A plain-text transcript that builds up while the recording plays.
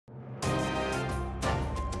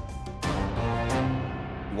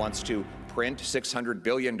wants to print $600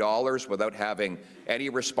 billion without having any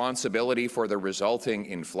responsibility for the resulting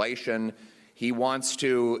inflation. He wants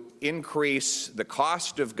to increase the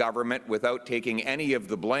cost of government without taking any of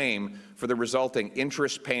the blame for the resulting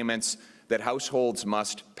interest payments that households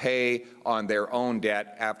must pay on their own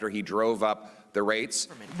debt after he drove up the rates.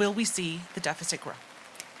 Will we see the deficit grow?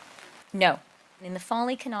 No. In the fall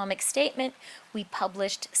economic statement, we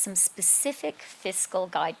published some specific fiscal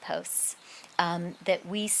guideposts that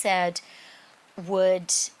we said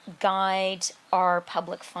would guide our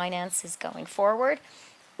public finances going forward.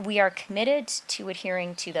 We are committed to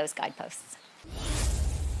adhering to those guideposts.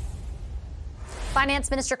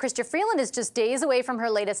 Finance Minister Chrystia Freeland is just days away from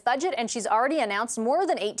her latest budget, and she's already announced more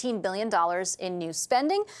than $18 billion in new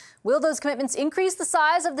spending. Will those commitments increase the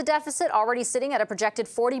size of the deficit, already sitting at a projected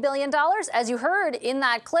 $40 billion? As you heard in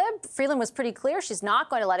that clip, Freeland was pretty clear she's not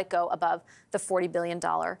going to let it go above the $40 billion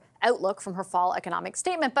outlook from her fall economic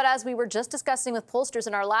statement. But as we were just discussing with pollsters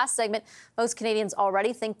in our last segment, most Canadians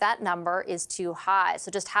already think that number is too high.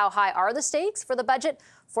 So just how high are the stakes for the budget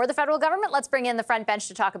for the federal government? Let's bring in the front bench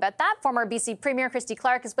to talk about that. Former BC Premier Christy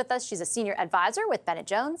Clark is with us. She's a senior advisor with Bennett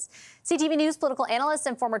Jones. CTV News political analyst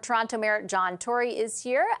and former Toronto Mayor John Tory is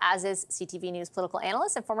here, as is CTV News political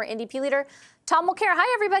analyst and former NDP leader Tom Mulcair.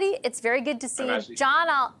 Hi, everybody. It's very good to see you. John,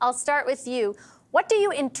 I'll start with you. What do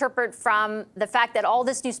you interpret from the fact that all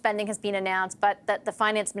this new spending has been announced, but that the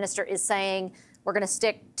finance minister is saying we're going to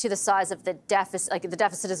stick to the size of the deficit, like the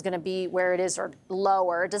deficit is going to be where it is or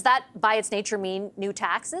lower? Does that, by its nature, mean new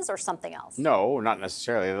taxes or something else? No, not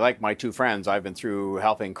necessarily. Like my two friends, I've been through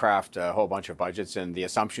helping craft a whole bunch of budgets, and the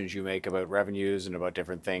assumptions you make about revenues and about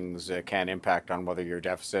different things can impact on whether your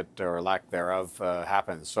deficit or lack thereof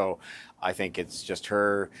happens. So I think it's just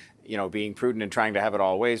her, being prudent and trying to have it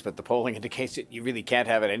all ways, but the polling indicates that you really can't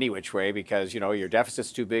have it any which way because, your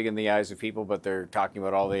deficit's too big in the eyes of people, but they're talking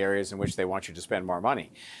about all the areas in which they want you to spend more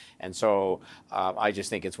money. And so I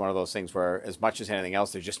just think it's one of those things where, as much as anything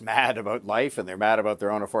else, they're just mad about life and they're mad about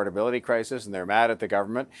their own affordability crisis and they're mad at the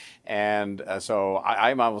government. And so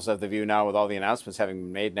I'm almost of the view now, with all the announcements having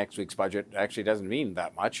been made, next week's budget actually doesn't mean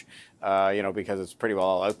that much, because it's pretty well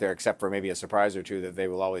all out there, except for maybe a surprise or two that they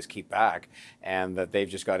will always keep back, and that they've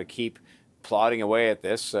just got to keep plodding away at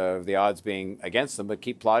this, the odds being against them, but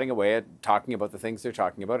keep plodding away at talking about the things they're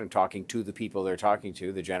talking about and talking to the people they're talking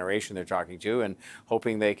to, the generation they're talking to, and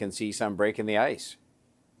hoping they can see some break in the ice.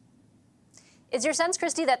 Is your sense,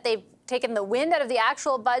 Christy, that they've taken the wind out of the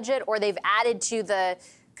actual budget, or they've added to the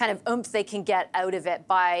kind of oomph they can get out of it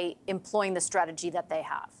by employing the strategy that they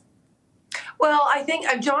have? Well, I think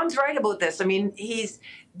John's right about this. I mean,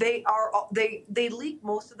 they leak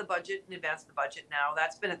most of the budget in advance of the budget now.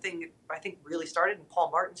 That's been a thing that I think really started in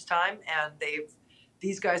Paul Martin's time, and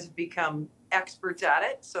these guys have become experts at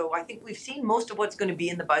it. So I think we've seen most of what's going to be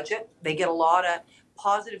in the budget. They get a lot of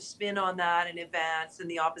positive spin on that in advance, and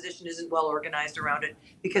the opposition isn't well organized around it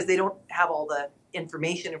because they don't have all the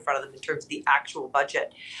information in front of them in terms of the actual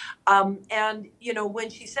budget. And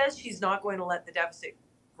when she says she's not going to let the deficit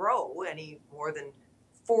grow any more than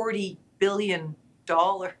 $40 billion.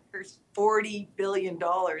 $40 billion.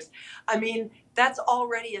 I mean, that's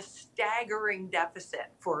already a staggering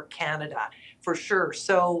deficit for Canada, for sure.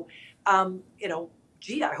 So, I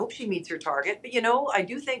hope she meets her target. But, I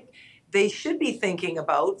do think they should be thinking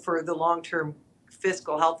about, for the long-term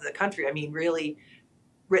fiscal health of the country, I mean, really,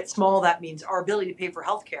 writ small, that means our ability to pay for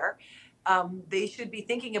healthcare. They should be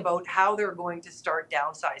thinking about how they're going to start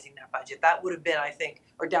downsizing that budget. That would have been, I think,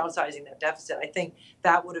 or downsizing that deficit. I think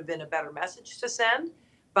that would have been a better message to send.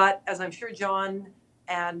 But as I'm sure John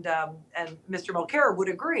and Mr. Mulcair would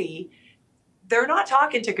agree, they're not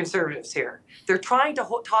talking to Conservatives here. They're trying to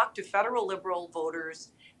talk to federal Liberal voters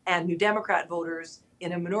and New Democrat voters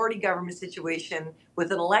in a minority government situation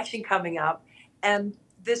with an election coming up. And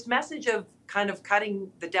this message of kind of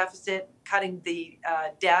cutting the deficit, cutting the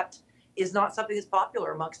debt, is not something that's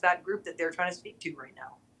popular amongst that group that they're trying to speak to right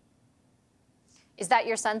now. Is that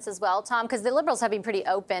your sense as well, Tom? Because the Liberals have been pretty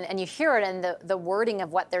open, and you hear it in the wording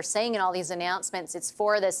of what they're saying in all these announcements. It's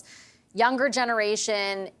for this younger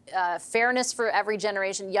generation, fairness for every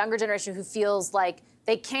generation, younger generation who feels like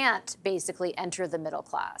they can't basically enter the middle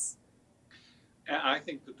class. I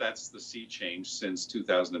think that's the sea change since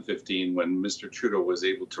 2015, when Mr. Trudeau was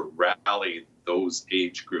able to rally those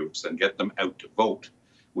age groups and get them out to vote,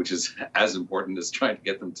 which is as important as trying to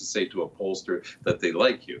get them to say to a pollster that they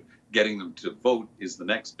like you. Getting them to vote is the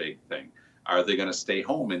next big thing. Are they going to stay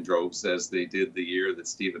home in droves as they did the year that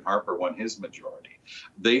Stephen Harper won his majority?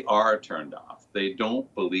 They are turned off. They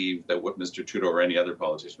don't believe that what Mr. Trudeau or any other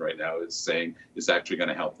politician right now is saying is actually going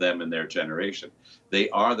to help them and their generation. They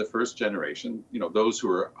are the first generation, those who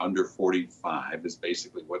are under 45 is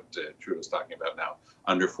basically what Trudeau's talking about now,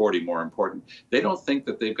 under 40 more important. They don't think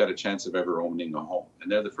that they've got a chance of ever owning a home.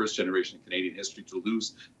 And they're the first generation in Canadian history to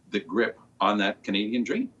lose the grip on that Canadian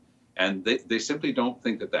dream. And they simply don't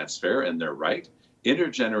think that that's fair, and they're right.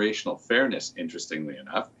 Intergenerational fairness, interestingly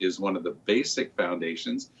enough, is one of the basic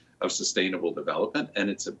foundations of sustainable development. And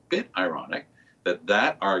it's a bit ironic that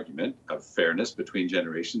that argument of fairness between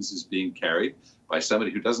generations is being carried by somebody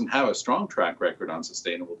who doesn't have a strong track record on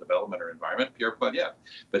sustainable development or environment, Pierre Poilievre.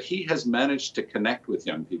 But he has managed to connect with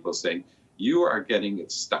young people saying, you are getting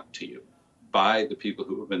it stuck to you by the people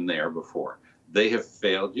who have been there before. They have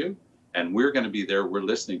failed you. And we're going to be there. We're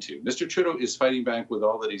listening to you. Mr. Trudeau is fighting back with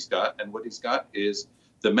all that he's got. And what he's got is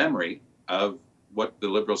the memory of what the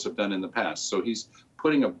Liberals have done in the past. So he's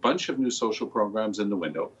putting a bunch of new social programs in the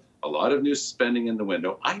window, a lot of new spending in the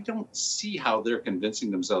window. I don't see how they're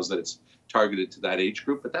convincing themselves that it's targeted to that age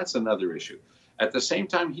group, but that's another issue. At the same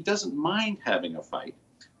time, he doesn't mind having a fight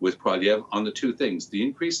with Poilievre on the two things, the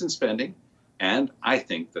increase in spending, and I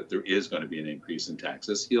think that there is going to be an increase in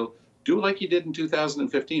taxes. He'll do like he did in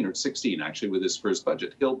 2015 or 16, actually, with his first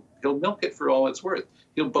budget. He'll milk it for all it's worth.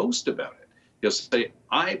 He'll boast about it. He'll say,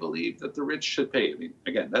 I believe that the rich should pay. I mean,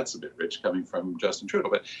 again, that's a bit rich coming from Justin Trudeau,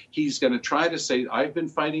 but he's going to try to say, I've been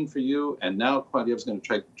fighting for you, and now Poilievre's going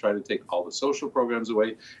to try to take all the social programs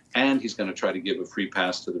away, and he's going to try to give a free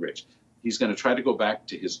pass to the rich. He's going to try to go back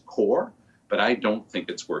to his core, but I don't think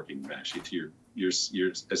it's working, Vashi. To your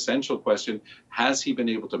essential question, has he been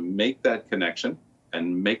able to make that connection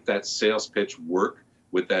and make that sales pitch work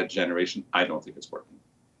with that generation? I don't think it's working.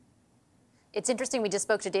 It's interesting. We just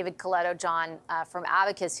spoke to David Coletto, John, from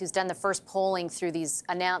Abacus, who's done the first polling through these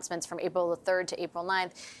announcements from April the 3rd to April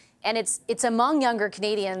 9th. And it's among younger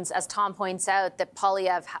Canadians, as Tom points out, that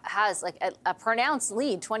Poilievre has like a pronounced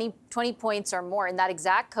lead, 20 points or more in that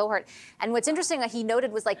exact cohort. And what's interesting that he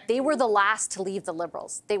noted was like they were the last to leave the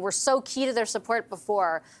Liberals. They were so key to their support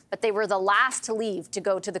before, but they were the last to leave to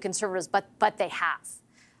go to the Conservatives, but they have.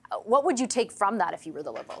 What would you take from that if you were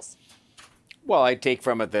the Liberals? Well, I take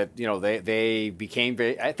from it that, they became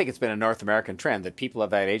very, I think it's been a North American trend that people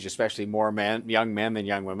of that age, especially more young men than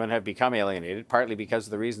young women, have become alienated, partly because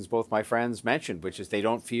of the reasons both my friends mentioned, which is they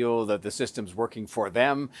don't feel that the system's working for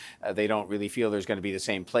them. They don't really feel there's going to be the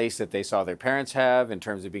same place that they saw their parents have in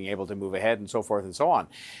terms of being able to move ahead and so forth and so on.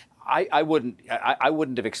 I wouldn't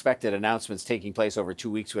have expected announcements taking place over 2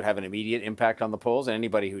 weeks would have an immediate impact on the polls. And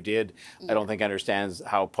anybody who did, I don't think understands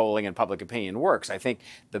how polling and public opinion works. I think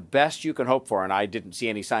the best you can hope for, and I didn't see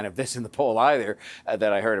any sign of this in the poll either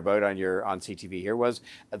that I heard about on CTV here, was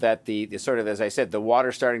that the sort of, as I said, the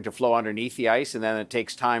water starting to flow underneath the ice, and then it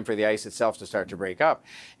takes time for the ice itself to start to break up.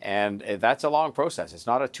 And that's a long process. It's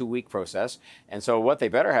not a 2-week process. And so what they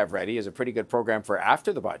better have ready is a pretty good program for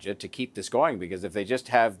after the budget to keep this going, because if they just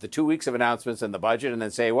have the 2 weeks of announcements and the budget and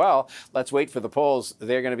then say, well, let's wait for the polls,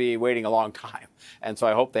 they're going to be waiting a long time. And so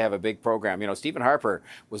I hope they have a big program. Stephen Harper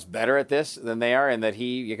was better at this than they are, in that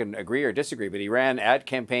you can agree or disagree, but he ran ad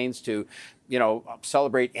campaigns to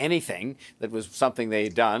celebrate anything that was something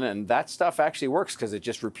they'd done. And that stuff actually works because it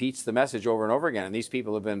just repeats the message over and over again. And these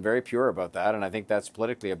people have been very pure about that. And I think that's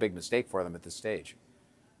politically a big mistake for them at this stage.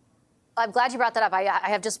 I'm glad you brought that up. I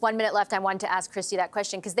have just 1 minute left. I wanted to ask Christy that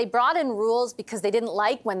question because they brought in rules because they didn't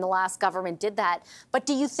like when the last government did that. But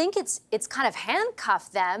do you think it's kind of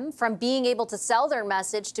handcuffed them from being able to sell their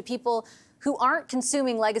message to people who aren't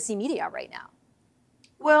consuming legacy media right now?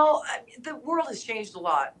 Well, the world has changed a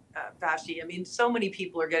lot, Vashi. I mean, so many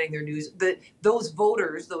people are getting their news. Those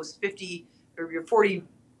voters, those 50 or 40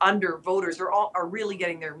 under voters, are really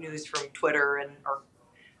getting their news from Twitter and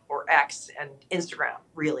or X and Instagram,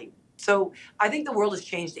 really. So I think the world has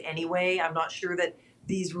changed anyway. I'm not sure that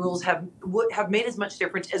these rules have made as much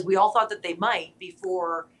difference as we all thought that they might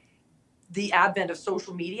before the advent of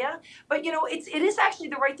social media. But it is actually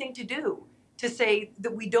the right thing to do, to say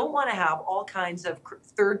that we don't want to have all kinds of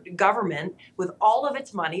third government with all of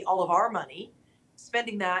its money, all of our money,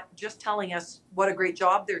 spending that just telling us what a great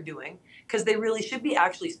job they're doing, because they really should be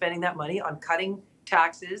actually spending that money on cutting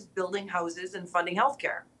taxes, building houses, and funding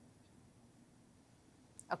healthcare.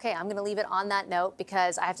 Okay, I'm going to leave it on that note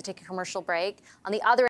because I have to take a commercial break. On the other